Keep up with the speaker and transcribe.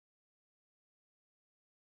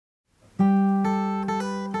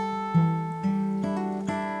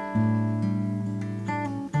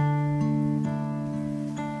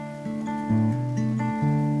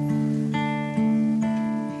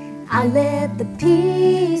I let the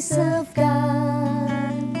peace of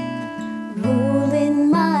God rule in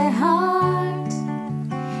my heart.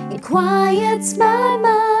 It quiets my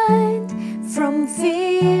mind from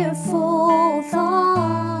fearful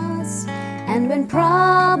thoughts. And when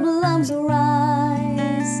problems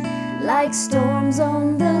arise like storms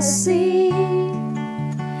on the sea,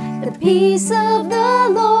 the peace of the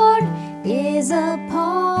Lord is upon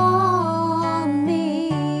me.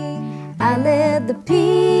 I let the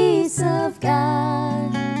peace of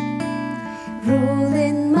God rule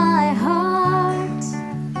in my heart.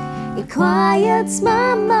 It quiets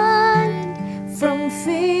my mind from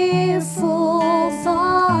fearful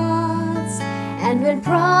thoughts. And when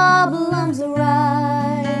problems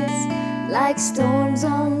arise like storms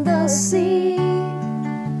on the sea,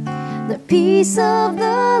 the peace of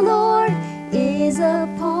the Lord is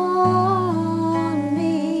upon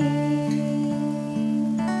me.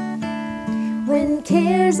 When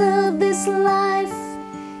cares of this life,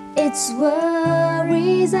 its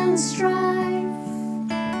worries and strife,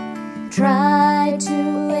 try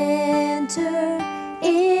to enter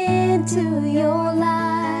into your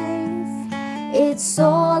life, it's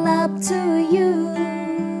all up to you.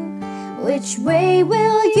 Which way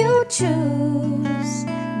will you choose?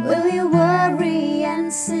 Will you worry and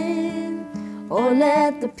sin, or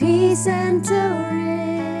let the peace enter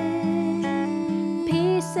in?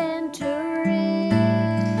 Peace enter in.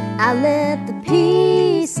 I let the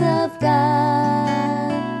peace of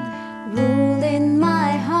God rule in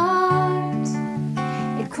my heart.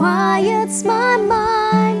 It quiets my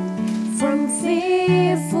mind from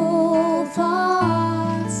fearful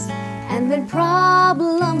thoughts. And when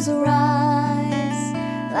problems arise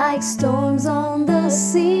like storms on the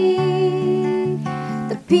sea,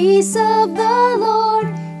 the peace of the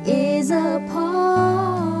Lord is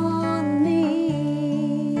upon me.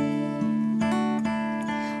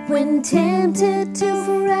 When tempted to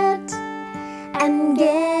fret and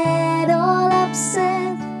get all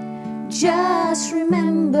upset, just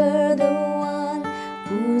remember the one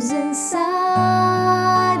who's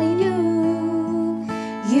inside you.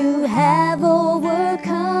 You have overcome.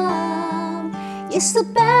 Yes, the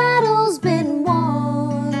battle's been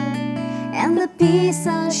won, and the peace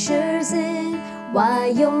ushers in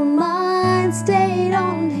while your mind stayed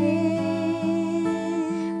on Him.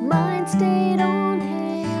 Mind stayed on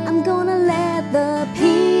Him. I'm gonna let the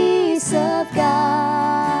peace of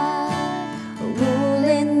God rule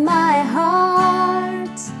in my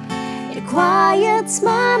heart. It quiets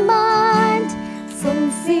my mind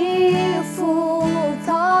from fearful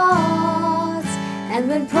thoughts. And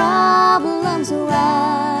when problems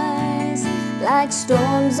arise like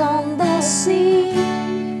storms on the sea,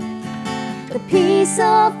 the peace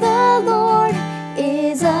of the Lord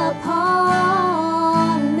is upon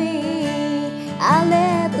me. I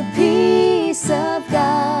let the peace of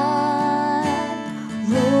God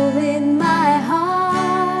rule in my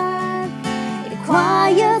heart. It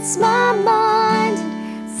quiets my mind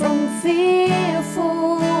from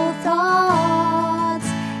fearful thoughts.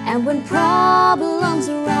 And when problems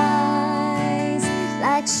arise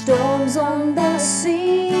like storms on the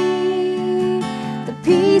sea, the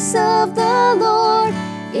peace of the Lord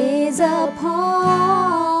is upon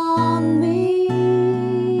me.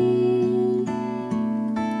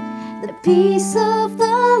 The peace of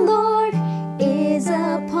the Lord is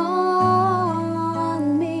upon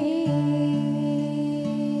me.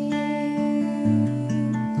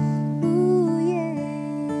 Ooh, yeah.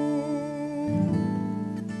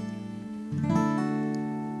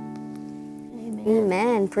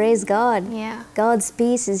 Amen. Praise God. Yeah. God's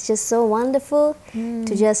peace is just so wonderful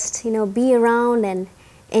to just, be around and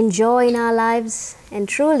enjoy in our lives, and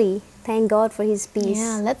truly thank God for His peace.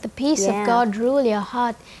 Yeah, let the peace of God rule your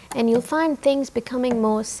heart, and you'll find things becoming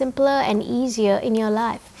more simpler and easier in your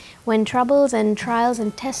life. When troubles and trials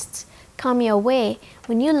and tests come your way,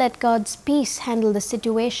 when you let God's peace handle the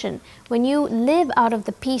situation, when you live out of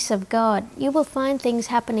the peace of God, you will find things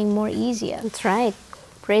happening more easier. That's right.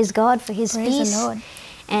 Praise God for His Praise peace. the Lord.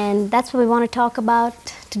 And that's what we want to talk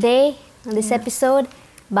about today on this episode,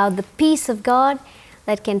 about the peace of God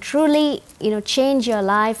that can truly, change your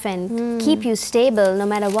life and keep you stable no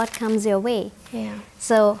matter what comes your way. Yeah.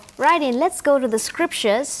 So, right in, let's go to the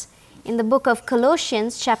scriptures in the book of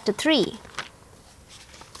Colossians chapter 3,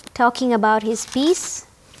 talking about His peace.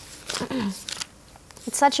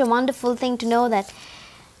 It's such a wonderful thing to know that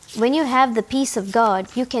when you have the peace of God,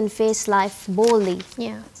 you can face life boldly.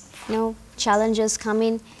 Yeah. Challenges come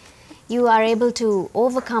in, you are able to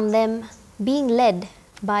overcome them, being led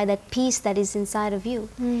by that peace that is inside of you.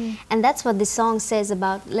 And that's what this song says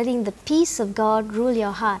about letting the peace of God rule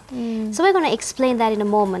your heart. So we're going to explain that in a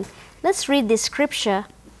moment. Let's read this scripture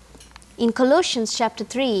in Colossians chapter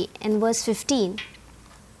 3 and verse 15.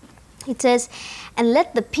 It says, "And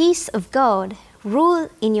let the peace of God rule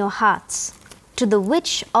in your hearts, to the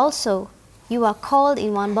which also you are called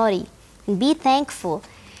in one body, and be thankful."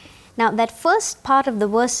 Now that first part of the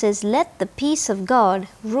verse says, "Let the peace of God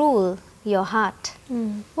rule your heart."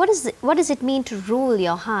 What does it mean to rule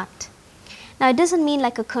your heart? Now it doesn't mean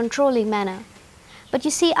like a controlling manner, but you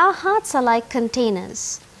see, our hearts are like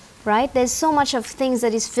containers, right? There's so much of things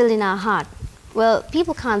that is filled in our heart. Well,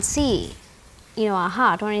 people can't see, our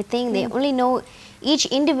heart or anything. They only know, each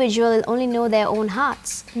individual will only know their own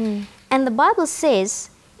hearts. And the Bible says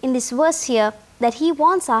in this verse here that He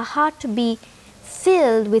wants our heart to be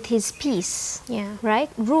filled with His peace. Yeah. Right?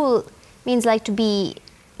 Rule means like to be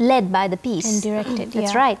led by the peace. And directed.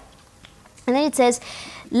 That's right. And then it says,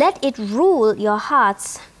 "Let it rule your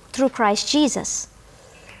hearts through Christ Jesus."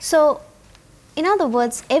 So, in other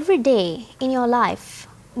words, every day in your life,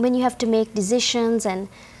 when you have to make decisions and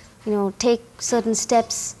take certain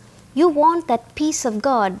steps, you want that peace of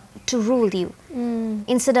God to rule you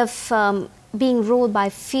instead of being ruled by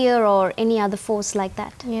fear or any other force like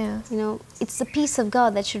that. Yeah. It's the peace of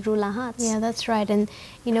God that should rule our hearts. Yeah, that's right. And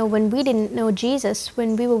when we didn't know Jesus,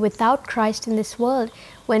 when we were without Christ in this world,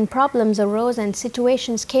 when problems arose and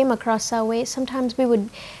situations came across our way, sometimes we would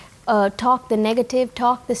talk the negative,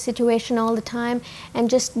 talk the situation all the time, and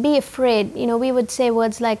just be afraid. We would say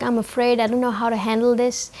words like, "I'm afraid, I don't know how to handle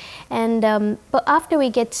this." And but after we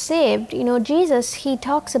get saved, Jesus, He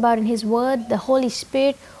talks about in His Word, the Holy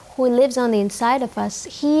Spirit who lives on the inside of us.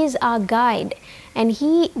 He is our guide, and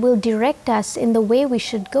He will direct us in the way we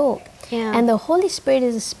should go. Yeah. And the Holy Spirit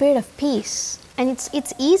is a spirit of peace. And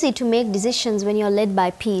it's easy to make decisions when you're led by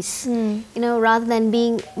peace, rather than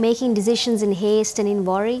making decisions in haste and in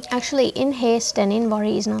worry. Actually, in haste and in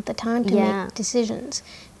worry is not the time to make decisions,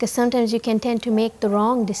 because sometimes you can tend to make the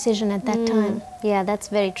wrong decision at that time. Yeah, that's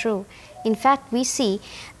very true. In fact, we see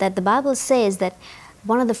that the Bible says that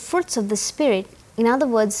one of the fruits of the Spirit, in other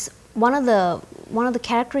words, one of the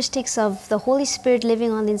characteristics of the Holy Spirit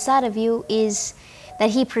living on the inside of you is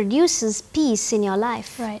that He produces peace in your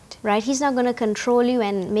life. Right? He's not going to control you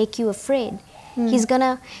and make you afraid. He's going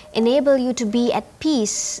to enable you to be at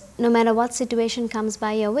peace no matter what situation comes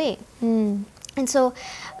by your way. And so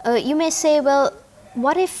you may say, well,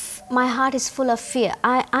 what if my heart is full of fear?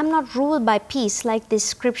 I'm not ruled by peace like this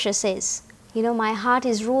scripture says. My heart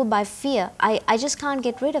is ruled by fear. I just can't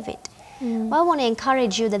get rid of it. Well, I want to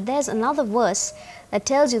encourage you that there's another verse that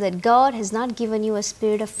tells you that God has not given you a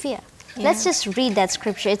spirit of fear. Yeah. Let's just read that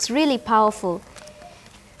scripture. It's really powerful.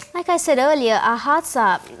 Like I said earlier, our hearts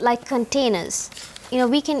are like containers.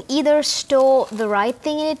 We can either store the right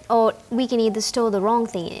thing in it, or we can either store the wrong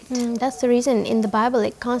thing in it. That's the reason in the Bible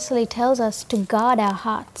it constantly tells us to guard our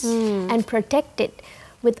hearts and protect it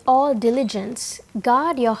with all diligence.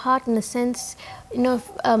 Guard your heart in the sense,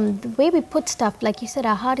 the way we put stuff, like you said,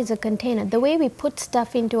 our heart is a container. The way we put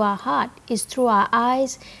stuff into our heart is through our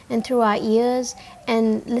eyes and through our ears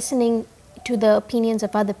and listening to the opinions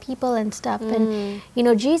of other people and stuff. And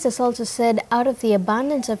Jesus also said, out of the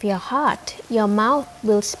abundance of your heart, your mouth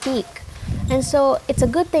will speak. And so it's a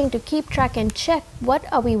good thing to keep track and check, what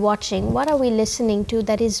are we watching, what are we listening to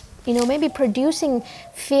that is maybe producing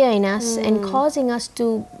fear in us and causing us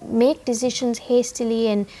to make decisions hastily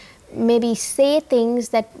and maybe say things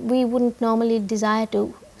that we wouldn't normally desire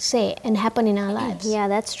to say and happen in our lives. Yeah,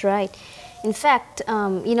 that's right. In fact,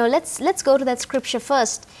 let's go to that scripture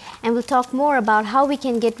first, and we'll talk more about how we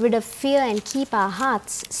can get rid of fear and keep our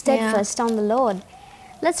hearts steadfast on the Lord.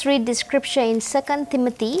 Let's read this scripture in 2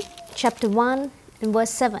 Timothy chapter 1 and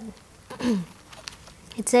verse 7.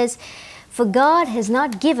 It says, "For God has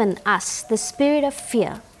not given us the spirit of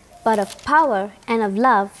fear, but of power and of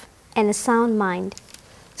love and a sound mind."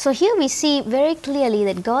 So here we see very clearly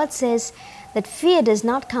that God says that fear does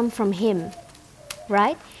not come from Him,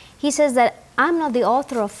 right? He says that I'm not the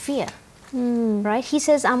author of fear, right? He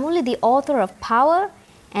says I'm only the author of power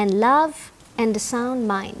and love and a sound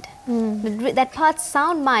mind. That part,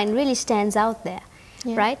 sound mind, really stands out there,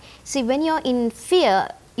 right? See, when you're in fear,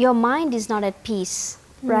 your mind is not at peace,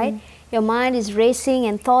 right? Your mind is racing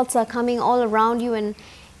and thoughts are coming all around you, and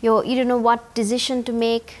you don't know what decision to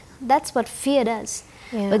make. That's what fear does.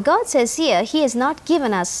 But God says here, He has not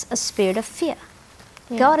given us a spirit of fear.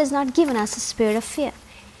 God has not given us a spirit of fear.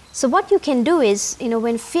 So what you can do is,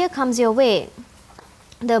 when fear comes your way,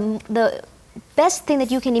 the best thing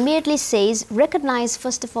that you can immediately say is recognize,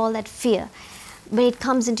 first of all, that fear. When it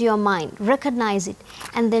comes into your mind, recognize it,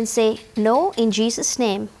 and then say, no, in Jesus'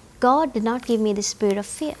 name, God did not give me the spirit of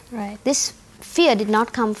fear. Right. This fear did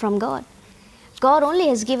not come from God. God only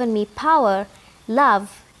has given me power,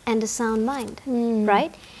 love, and a sound mind,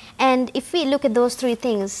 right? And if we look at those three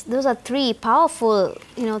things, those are three powerful,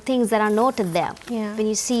 things that are noted there. Yeah. When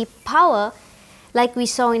you see power, like we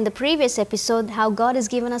saw in the previous episode, how God has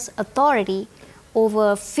given us authority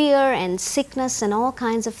over fear and sickness and all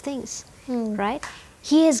kinds of things, right?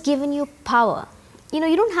 He has given you power. You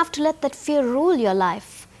don't have to let that fear rule your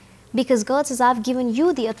life, because God says, I've given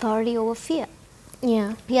you the authority over fear.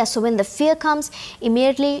 Yeah. Yeah, so when the fear comes,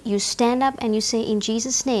 immediately you stand up and you say, in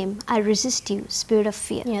Jesus' name, I resist you, spirit of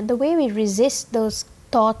fear. Yeah, the way we resist those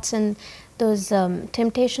thoughts and those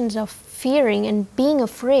temptations of fearing and being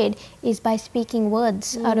afraid is by speaking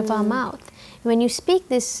words out of our mouth. When you speak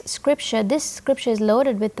this scripture is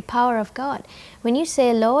loaded with the power of God. When you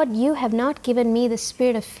say, Lord, you have not given me the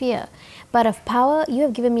spirit of fear, but of power, you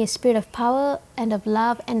have given me a spirit of power and of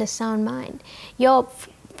love and a sound mind. You're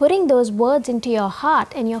putting those words into your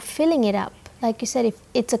heart and you're filling it up. Like you said, if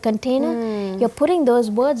it's a container, you're putting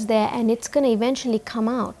those words there and it's going to eventually come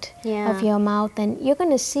out of your mouth, and you're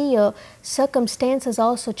going to see your circumstances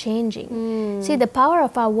also changing. See, the power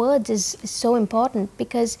of our words is so important,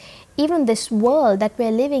 because even this world that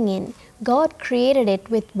we're living in, God created it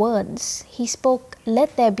with words. He spoke,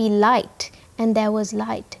 let there be light, and there was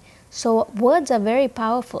light. So words are very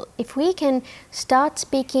powerful. If we can start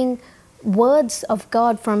speaking words of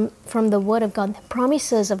God from the Word of God, the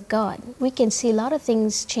promises of God, we can see a lot of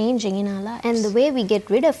things changing in our lives. And the way we get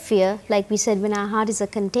rid of fear, like we said, when our heart is a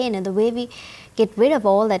container, the way we get rid of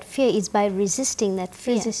all that fear is by resisting that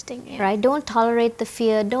fear. Right? Don't tolerate the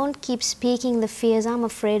fear. Don't keep speaking the fears. I'm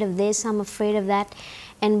afraid of this, I'm afraid of that.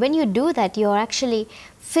 And when you do that, you're actually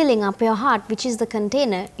filling up your heart, which is the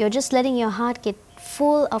container. You're just letting your heart get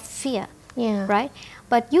full of fear. Yeah. Right?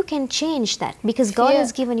 But you can change that, because God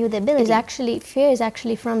has given you the ability. Fear is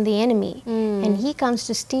actually from the enemy, and he comes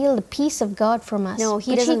to steal the peace of God from us. No,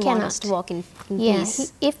 he doesn't want us to walk in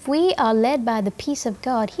peace. If we are led by the peace of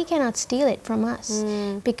God, he cannot steal it from us,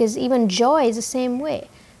 because even joy is the same way.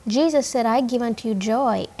 Jesus said, I give unto you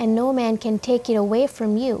joy, and no man can take it away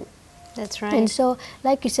from you. That's right. And so,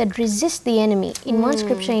 like you said, resist the enemy. In one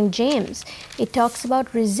scripture in James, it talks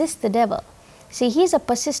about resist the devil. See, he's a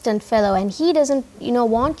persistent fellow, and he doesn't,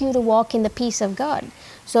 want you to walk in the peace of God.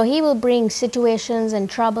 So he will bring situations and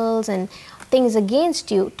troubles and things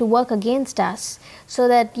against you to work against us, so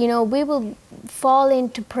that, we will fall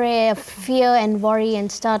into prayer, fear and worry, and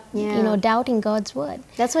start, doubting God's word.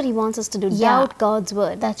 That's what he wants us to do, doubt God's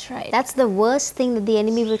word. That's right. That's the worst thing that the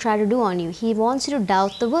enemy will try to do on you. He wants you to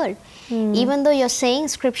doubt the word. Even though you're saying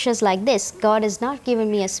scriptures like this, God has not given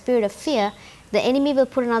me a spirit of fear, the enemy will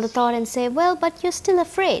put another thought and say, well, but you're still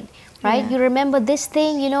afraid, right? You remember this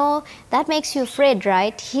thing, that makes you afraid,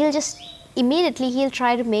 right? He'll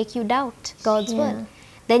try to make you doubt God's word.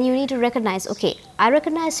 Then you need to recognize, okay, I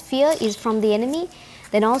recognize fear is from the enemy,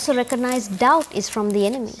 then also recognize doubt is from the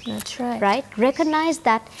enemy. That's right. Right? Recognize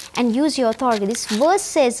that and use your authority. This verse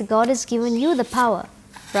says God has given you the power,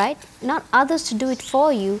 right? Not others to do it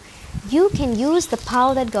for you. You can use the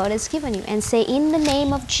power that God has given you and say, in the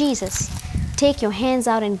name of Jesus, take your hands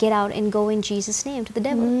out and get out and go in Jesus' name to the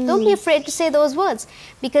devil. Don't be afraid to say those words,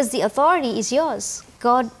 because the authority is yours.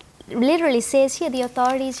 God literally says here, the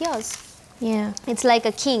authority is yours. Yeah. It's like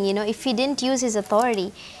a king, if he didn't use his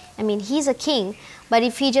authority, he's a king, but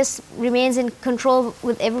if he just remains in control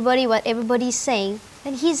with everybody, what everybody's saying,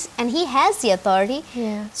 then he has the authority.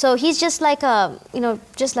 Yeah. So he's just like a,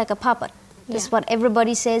 just like a puppet. That's what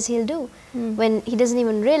everybody says he'll do, when he doesn't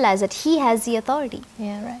even realize that he has the authority.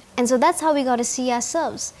 Yeah, right. And so that's how we got to see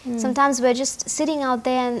ourselves. Sometimes we're just sitting out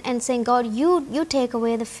there and saying, God, you take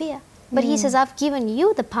away the fear. But he says, I've given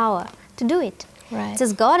you the power to do it. Right. It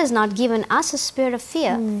says God has not given us a spirit of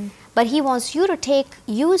fear, but he wants you to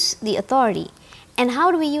use the authority. And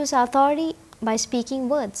how do we use our authority? By speaking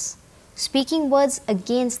words. Speaking words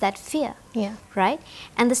against that fear. Yeah. Right?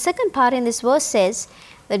 And the second part in this verse says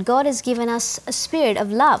that God has given us a spirit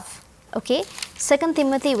of love. Okay? 2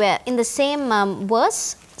 Timothy, where in the same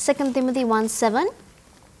verse, 2 Timothy 1:7,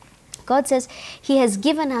 God says he has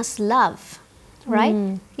given us love. Right?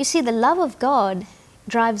 You see, the love of God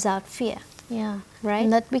drives out fear. Yeah. Right?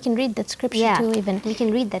 And that we can read that scripture too, even. We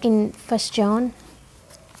can read that. In 1 John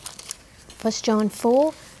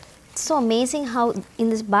 4. It's so amazing how in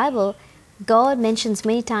this Bible, God mentions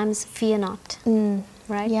many times, fear not.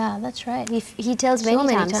 Right? Yeah, that's right. He tells many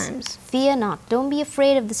times, fear not. Don't be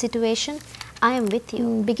afraid of the situation. I am with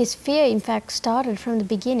you. Because fear, in fact, started from the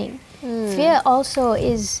beginning. Fear also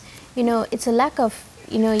is, it's a lack of,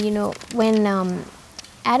 when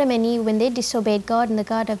Adam and Eve, when they disobeyed God in the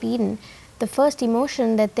Garden of Eden, the first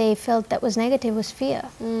emotion that they felt that was negative was fear.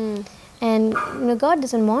 And God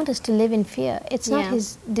doesn't want us to live in fear. It's not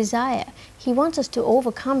His desire. He wants us to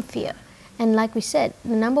overcome fear. And like we said,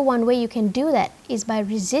 the number one way you can do that is by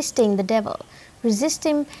resisting the devil. Resist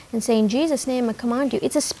him and say, in Jesus' name I command you.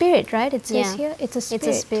 It's a spirit, right? It says here, it's a spirit.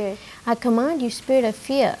 It's a spirit. I command you, spirit of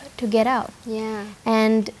fear, to get out. Yeah.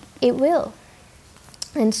 And it will.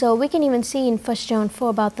 And so we can even see in 1 John 4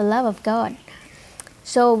 about the love of God.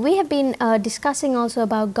 So we have been discussing also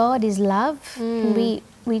about God is love. And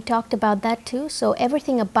we talked about that too. So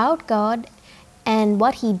everything about God and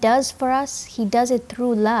what He does for us, He does it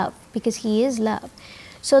through love, because He is love.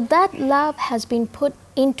 So that love has been put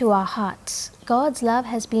into our hearts. God's love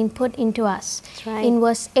has been put into us. That's right. In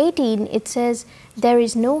verse 18 it says, there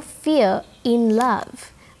is no fear in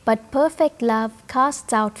love, but perfect love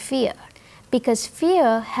casts out fear, because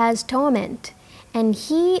fear has torment, and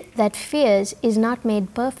he that fears is not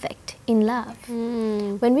made perfect in love.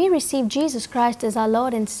 When we receive Jesus Christ as our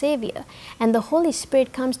Lord and Savior, and the Holy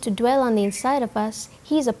Spirit comes to dwell on the inside of us,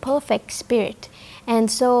 He's a perfect Spirit.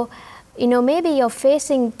 And so, maybe you're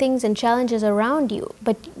facing things and challenges around you,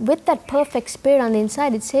 but with that perfect Spirit on the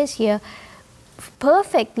inside, it says here,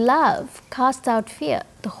 perfect love casts out fear.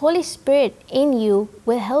 The Holy Spirit in you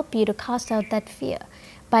will help you to cast out that fear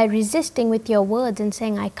by resisting with your words and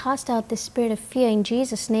saying, I cast out the spirit of fear in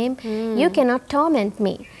Jesus' name. You cannot torment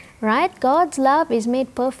me, right? God's love is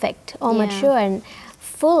made perfect or mature and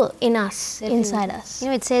full in us, inside us.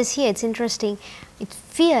 It says here, it's interesting,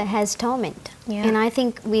 fear has torment. Yeah. And I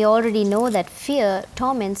think we already know that fear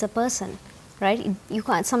torments a person, right? You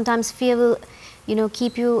can't, sometimes fear will,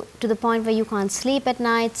 keep you to the point where you can't sleep at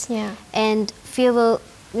nights. Yeah. And fear will,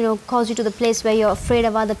 cause you to the place where you're afraid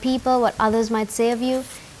of other people, what others might say of you.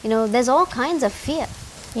 There's all kinds of fear.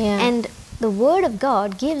 Yeah. And the Word of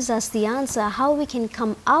God gives us the answer how we can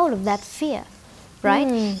come out of that fear, right?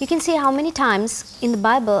 You can see how many times in the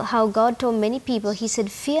Bible how God told many people, He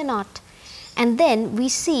said, fear not. And then we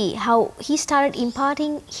see how He started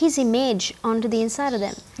imparting His image onto the inside of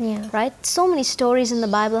them, right? So many stories in the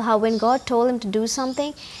Bible how when God told them to do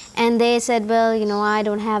something and they said, well, I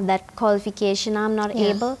don't have that qualification, I'm not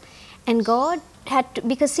able. And God had to,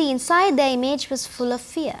 because see, inside their image was full of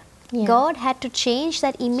fear. God had to change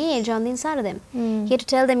that image on the inside of them. He had to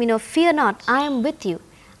tell them, fear not, I am with you.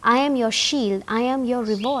 I am your shield, I am your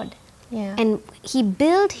reward. And He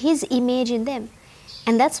built His image in them.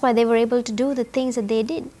 And that's why they were able to do the things that they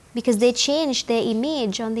did, because they changed their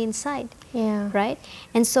image on the inside. Right?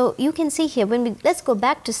 And so you can see here, let's go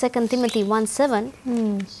back to 2 Timothy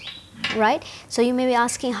 1:7. Right? So you may be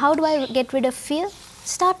asking, how do I get rid of fear?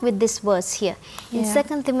 Start with this verse here. In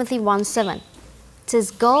 2 Timothy 1:7, it says,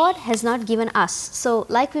 God has not given us. So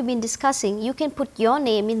like we've been discussing, you can put your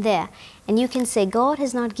name in there and you can say, God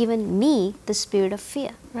has not given me the spirit of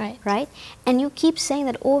fear. Right? And you keep saying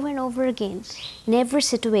that over and over again in every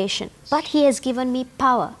situation. But He has given me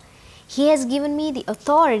power. He has given me the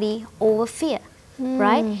authority over fear.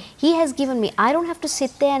 Right? He has given me, I don't have to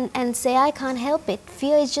sit there and say I can't help it.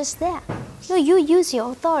 Fear is just there. You use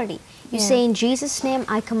your authority. You say, in Jesus' name,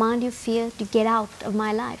 I command you, fear, to get out of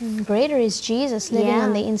my life. Greater is Jesus living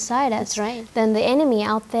on the inside us than the enemy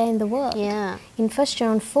out there in the world. In 1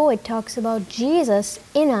 John 4, it talks about Jesus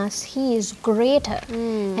in us. He is greater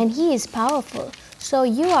and He is powerful. So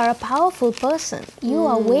you are a powerful person. You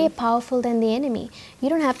are way powerful than the enemy. You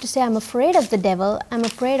don't have to say, I'm afraid of the devil. I'm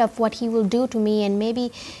afraid of what he will do to me, and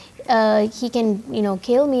maybe he can,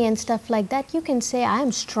 kill me and stuff like that. You can say,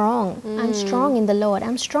 I'm strong. I'm strong in the Lord.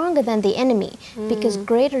 I'm stronger than the enemy because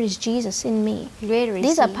greater is Jesus in me.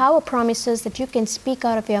 These are power promises that you can speak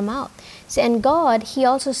out of your mouth. And God, He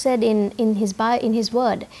also said in His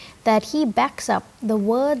Word that He backs up the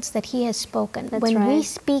words that He has spoken. When we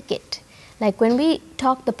speak it, like when we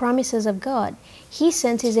talk the promises of God, He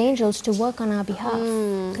sends His angels to work on our behalf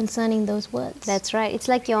concerning those words. That's right. It's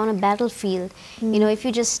like you're on a battlefield. If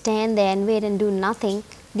you just stand there and wait and do nothing,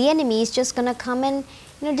 the enemy is just going to come and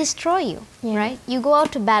destroy you, right? You go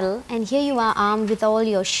out to battle and here you are armed with all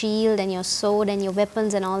your shield and your sword and your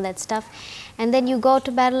weapons and all that stuff. And then you go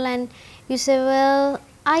to battle and you say, well,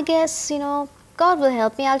 I guess, God will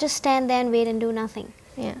help me. I'll just stand there and wait and do nothing,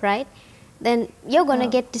 right? Then you're going to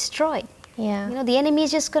get destroyed. The enemy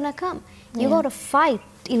is just going to come. You got to fight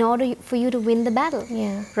in order for you to win the battle.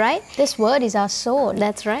 Right? This word is our sword.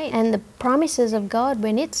 That's right. And the promises of God,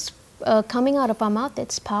 when it's coming out of our mouth,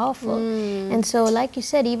 it's powerful. And so, like you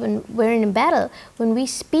said, even we're in a battle, when we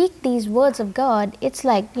speak these words of God, it's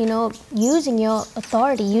like, using your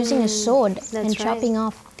authority, using a sword and chopping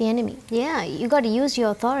off the enemy. You got to use your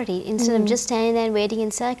authority instead of just standing there and waiting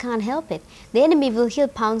and say, I can't help it. The enemy he'll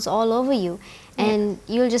pounce all over you. and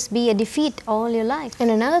you'll just be a defeat all your life. And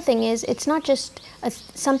another thing is, it's not just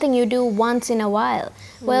something you do once in a while.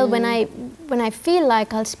 Well, when I feel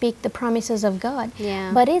like, I'll speak the promises of God.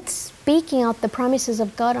 Yeah. But it's speaking out the promises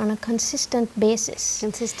of God on a consistent basis.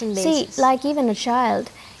 Consistent basis. See, like even a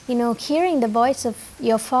child, you know, hearing the voice of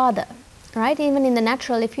your father, right? Even in the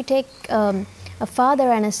natural, if you take a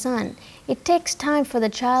father and a son, it takes time for the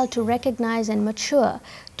child to recognize and mature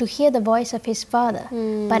to hear the voice of his father.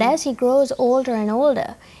 But as he grows older and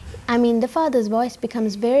older, I mean, the father's voice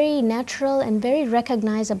becomes very natural and very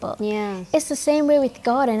recognizable. Yeah. It's the same way with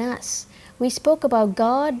God and us. We spoke about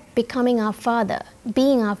God becoming our father,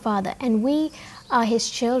 being our father, and we are his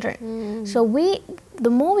children. So the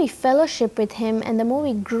more we fellowship with him and the more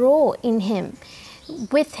we grow in him,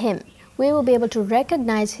 with him, we will be able to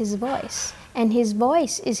recognize his voice. And his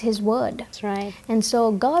voice is his word. That's right. And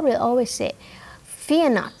so God will always say, fear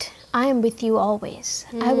not, I am with you always.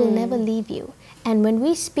 I will never leave you. And when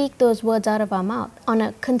we speak those words out of our mouth on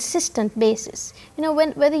a consistent basis, you know,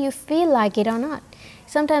 whether you feel like it or not,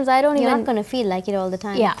 sometimes I don't You're even... not going to feel like it all the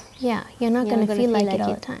time. Yeah, you're not going to feel like it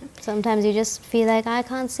all the time. Sometimes you just feel like, I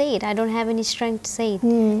can't say it. I don't have any strength to say it.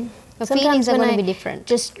 The Sometimes feelings are when going to I be different.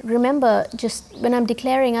 Just remember, just when I'm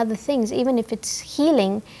declaring other things, even if it's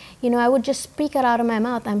healing, you know, I would just speak it out of my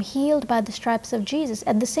mouth. I'm healed by the stripes of Jesus.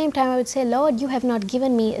 At the same time, I would say, Lord, you have not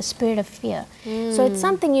given me a spirit of fear. So it's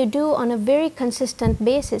something you do on a very consistent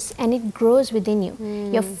basis, and it grows within you.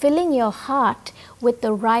 You're filling your heart with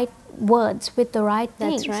the right words, with the right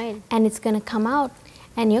things. That's right. And it's going to come out,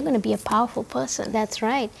 and you're going to be a powerful person. That's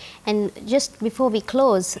right. And just before we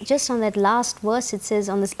close, just on that last verse, it says,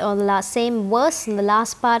 on the last same verse, in the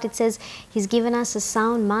last part, it says, he's given us a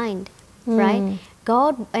sound mind, right?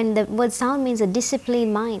 God, and the word sound means a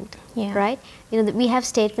disciplined mind, right? You know, we have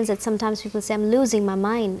statements that sometimes people say, I'm losing my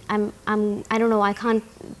mind. I don't know, I can't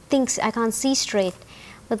think, I can't see straight.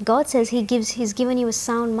 But God says he's given you a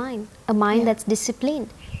sound mind, a mind that's disciplined,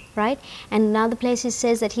 right? And another place he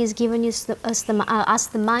says that he's given us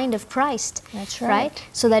the mind of Christ. That's right.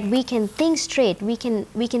 So that we can think straight, we can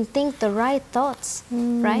think the right thoughts,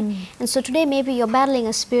 right? And so today maybe you're battling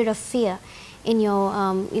a spirit of fear in your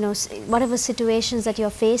you know, whatever situations that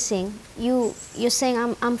you're facing. You're saying,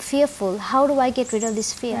 I'm fearful. How do I get rid of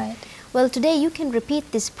this fear? Right. Well, today you can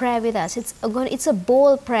repeat this prayer with us. It's a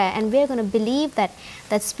bold prayer, and we're going to believe that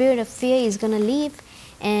that spirit of fear is going to leave,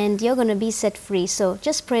 and you're going to be set free. So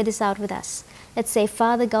just pray this out with us. Let's say,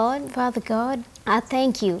 Father God, I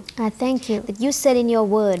thank you. I thank you that you said in your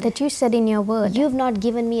word, you have not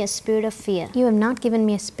given me a spirit of fear, you have not given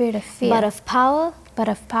me a spirit of fear, but of power,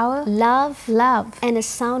 love, and a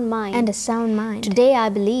sound mind. Today I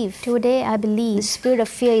believe. The spirit of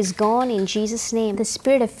fear is gone in Jesus' name. The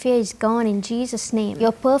spirit of fear is gone in Jesus' name.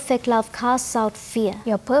 Your perfect love casts out fear.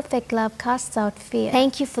 Your perfect love casts out fear.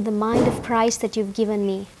 Thank you for the mind of Christ that you've given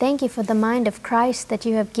me. Thank you for the mind of Christ that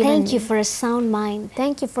you have given me. Thank you for a sound mind.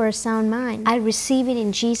 Thank you for a sound mind. I receive it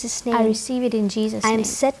in Jesus' name. I receive it in Jesus' name. I am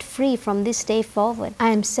set free from this day forward. I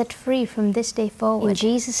am set free from this day forward. In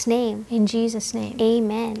Jesus' name. In Jesus' name.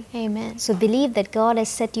 Amen. Amen. So believe that God has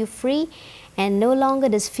set you free, and no longer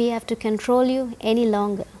does fear have to control you any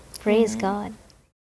longer. Praise God.